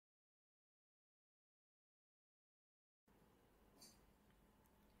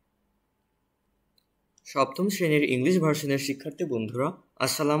সপ্তম শ্রেণীর ইংলিশ ভার্সনের শিক্ষার্থী বন্ধুরা,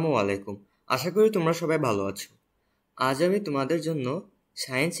 আসসালামু আলাইকুম। আশা করি তোমরা সবাই ভালো আছো। আজ আমি তোমাদের জন্য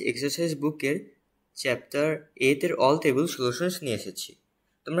সায়েন্স এক্সারসাইজ বুকের চ্যাপ্টার 8 এর অল টেবিল সলিউশনস নিয়ে এসেছি।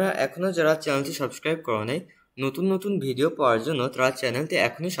 তোমরা এখনও যারা চ্যানেলটি সাবস্ক্রাইব করো নাই, নতুন নতুন ভিডিও পাওয়ার জন্য তারা চ্যানেলটি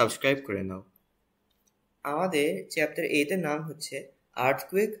এখনই সাবস্ক্রাইব করে নাও। আমাদের চ্যাপ্টার 8 এর নাম হচ্ছে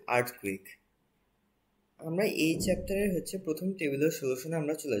আর্থকুয়েক। আমরা এই চ্যাপ্টারের প্রথম টেবিলের সলিউশনে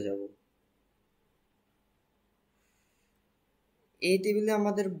আমরা চলে যাব। এই টেবিলে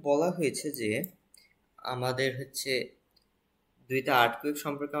আমাদের বলা হয়েছে যে আমাদের দুইটা আর্থকুয়েক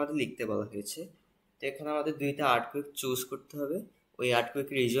সম্পর্কে আমাদের লিখতে বলা হয়েছে। তো এখানে আমাদের দুইটা আর্থকুয়েক চুজ করতে হবে। ওই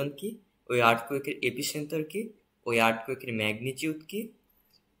আর্থকুয়েকের রিজন কি, ওই আর্থকুয়েকের এপিসেন্টার কি, ওই আর্থকুয়েকের ম্যাগনিটিউড কি,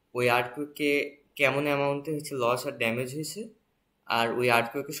 ওই আর্থকুয়েকে কেমন অ্যামাউন্টে লস আর ড্যামেজ হয়েছে, আর ওই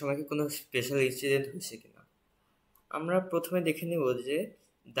আর্থকুয়েকের সময় কি কোনো স্পেশাল ইনসিডেন্ট হয়েছে কিনা। আমরা প্রথমে দেখে নেব যে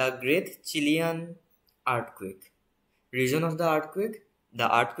the great Chilean earthquake. Region of the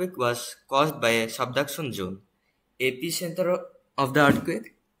earthquake was caused by a subduction zone. Epicenter of the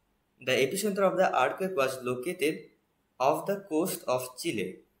earthquake was located off the coast of Chile.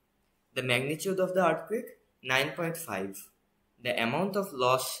 The magnitude of the earthquake 9.5. The amount of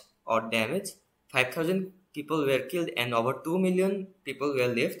loss or damage 5,000 people were killed and over 2 million people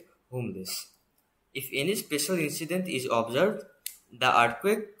were left homeless. If any special incident is observed, the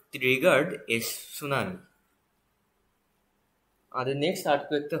earthquake triggered a tsunami. The next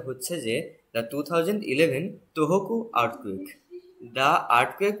earthquake the 2011 Tohoku earthquake. The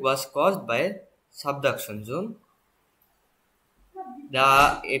earthquake was caused by subduction zone. The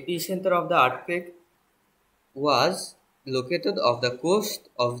epicenter of the earthquake was located off the coast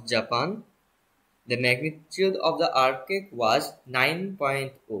of Japan. The magnitude of the earthquake was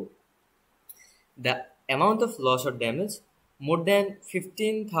 9.0. The amount of loss or damage, more than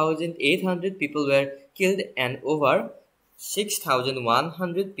 15,800 people were killed and over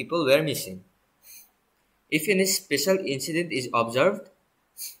 6,100 people were missing. If any special incident is observed,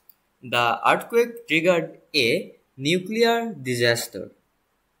 the earthquake triggered a nuclear disaster.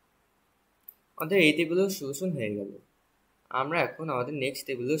 আমাদের এই টেবিলের solution হয়ে গেল। আমরা এখন আমাদের next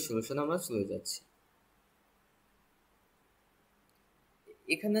টেবিলের solution আমরা চলে যাচ্ছি।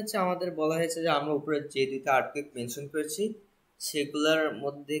 এখানে আমাদের বলা হয়েছে যে আমরা উপরে যে দুইটা আর্থকুয়েক মেনশন করেছি সেগুলোর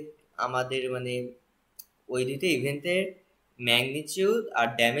মধ্যে আমাদের ওই দুইটা ইভেন্টের ম্যাগনিটিউড আর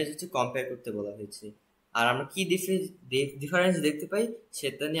ড্যামেজ কম্পেয়ার করতে বলা হয়েছে। আর আমরা কি ডিফারেন্স দেখতে পাই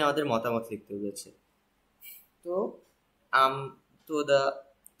সেটা নিয়ে আমাদের মতামত লিখতে বলেছে। তো the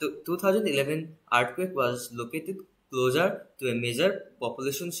 2011 earthquake was located closer to a major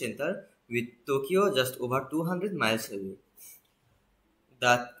population center with Tokyo just over 200 miles away.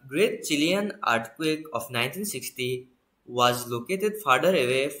 The Great Chilean earthquake of 1960 was located farther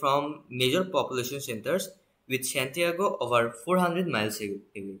away from major population centers with Santiago over 400 miles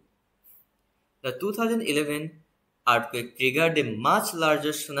away. The 2011 earthquake triggered a much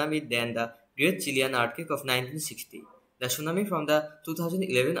larger tsunami than the Great Chilean earthquake of 1960. The tsunami from the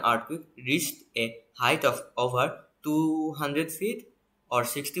 2011 earthquake reached a height of over 200 feet or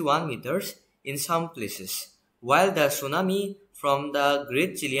 61 meters in some places, while the tsunami from the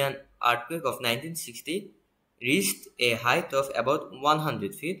Great Chilean earthquake of 1960 reached a height of about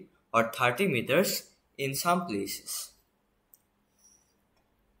 100 feet or 30 meters in some places.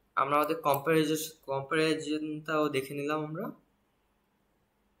 আমরা আমাদের কম্পারিজনটাও দেখে নিলাম। আমরা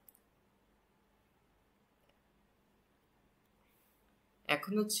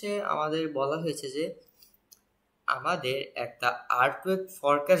এখন আমাদের বলা হয়েছে যে আমাদের একটা আর্থকুয়েক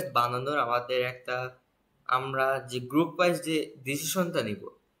ফরকাস্ট বানানোর আমরা যে গ্রুপ ওয়াইজ যে ডিসিশনটা নিব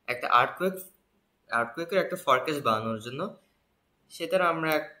একটা আর্থকুয়েকের একটা ফরকাস্ট বানানোর জন্য, সেটার আমরা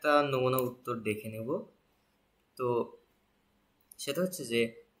একটা নমুনা উত্তর দেখে নেব। তো সেটা যে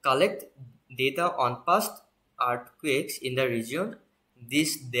collect data on past earthquakes in the region. This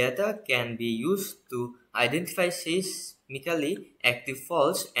data can be used to identify seismically active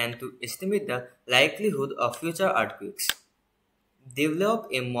faults and to estimate the likelihood of future earthquakes. Develop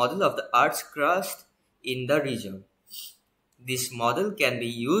a model of the Earth's crust in the region. This model can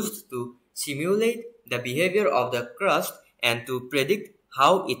be used to simulate the behavior of the crust and to predict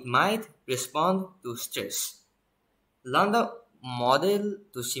how it might respond to stress. Learn the model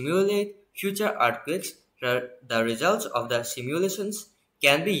to simulate future earthquakes. The results of the simulations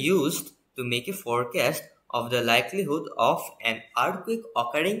can be used to make a forecast of the likelihood of an earthquake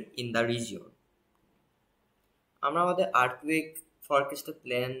occurring in the region. আমরা আমাদের earthquake ফরকাস্টের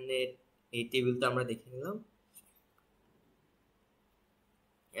প্ল্যানের এই টেবিলটা আমরা দেখে নিলাম।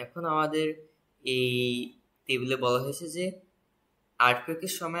 এখন আমাদের এই টেবিলে বলা হয়েছে যে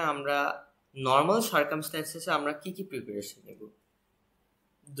আর্থকুয়েকের সময় আমরা নর্মাল সার্কামস্ট্যান্সেসে আমরা কি কি প্রিপারেশন নেব?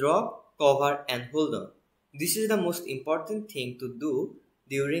 Drop, cover and hold on. This is the most important thing to do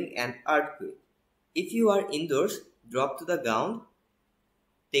during an earthquake. If you are indoors, drop to the ground,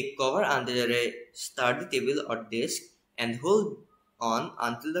 take cover under a sturdy table or desk and hold on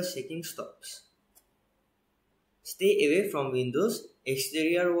until the shaking stops. Stay away from windows,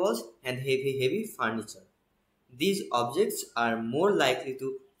 exterior walls and heavy furniture. These objects are more likely to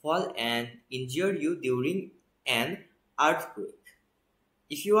fall and injure you during an earthquake.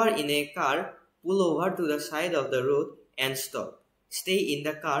 If you are in a car, pull over to the side of the road and stop. Stay in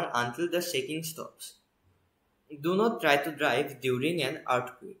the car until the shaking stops. Do not try to drive during an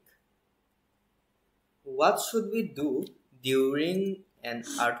earthquake. What should we do during an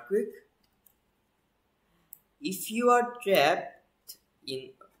earthquake? If you are trapped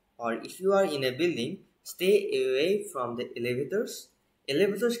if you are in a building, stay away from the elevators.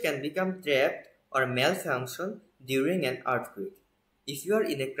 Elevators can become trapped or malfunction during an earthquake. If you are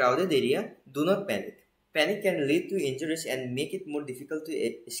in a crowded area, do not panic. Panic can lead to injuries and make it more difficult to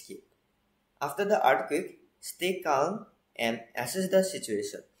escape. After the earthquake, stay calm and assess the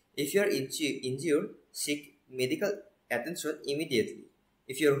situation. If you are injured, seek medical attention immediately.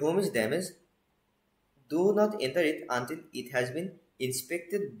 If your home is damaged, do not enter it until it has been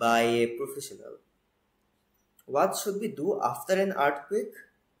inspected by a professional. What should we do after an earthquake?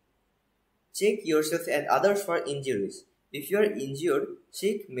 Check yourself and others for injuries. If you are injured,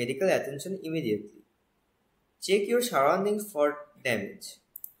 seek medical attention immediately. Check your surroundings for damage.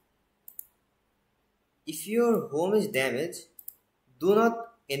 If your home is damaged, do not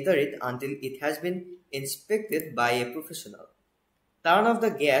enter it until it has been inspected by a professional. Turn off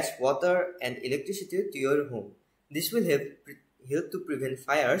the gas, water and electricity to your home. This will help to prevent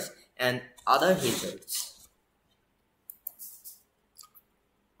fires and other hazards.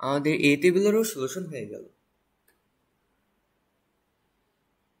 আমাদের এই টেবিলেরও solution হয়ে গেল।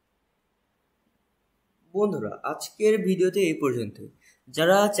 বন্ধুরা, আজকের ভিডিওতে এই পর্যন্ত।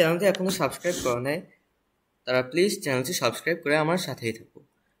 যারা চ্যানেলটি এখনো সাবস্ক্রাইব করে নাই তারা প্লিজ চ্যানেলটি সাবস্ক্রাইব করে আমার সাথেই থাকো।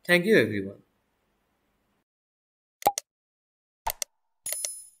 Thank you everyone.